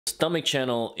Stomach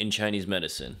channel in Chinese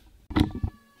medicine.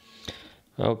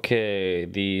 Okay,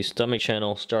 the stomach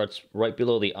channel starts right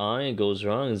below the eye and goes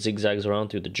around and zigzags around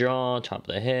through the jaw, top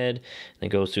of the head, and then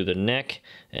goes through the neck,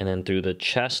 and then through the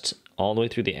chest, all the way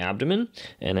through the abdomen,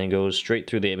 and then goes straight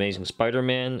through the Amazing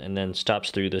Spider-Man, and then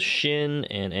stops through the shin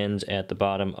and ends at the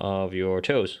bottom of your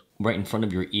toes. Right in front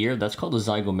of your ear, that's called the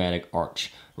zygomatic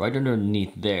arch. Right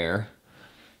underneath there,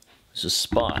 there's a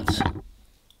spot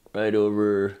right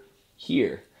over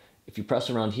here. If you press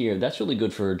around here, that's really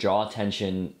good for jaw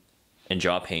tension and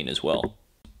jaw pain as well.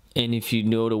 And if you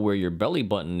know to where your belly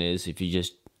button is, if you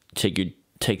just take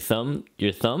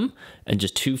your thumb and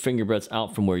just 2 finger breaths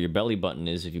out from where your belly button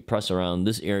is, if you press around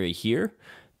this area here,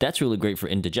 that's really great for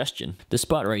indigestion. This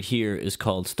spot right here is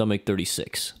called stomach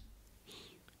 36.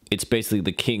 It's basically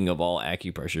the king of all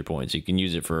acupressure points. You can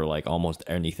use it for like almost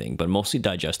anything, but mostly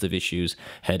digestive issues,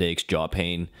 headaches, jaw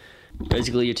pain.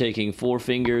 Basically, you're taking 4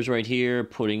 fingers right here,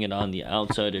 putting it on the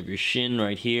outside of your shin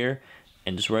right here,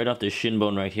 and just right off the shin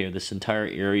bone right here, this entire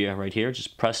area right here,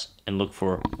 just press and look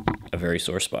for a very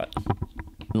sore spot.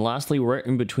 And lastly, right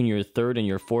in between your 3rd and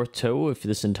your 4th toe, if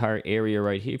this entire area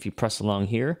right here, if you press along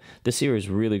here, this area is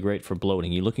really great for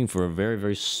bloating. You're looking for a very,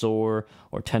 very sore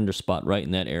or tender spot right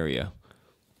in that area.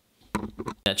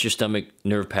 That's your stomach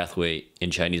nerve pathway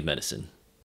in Chinese medicine.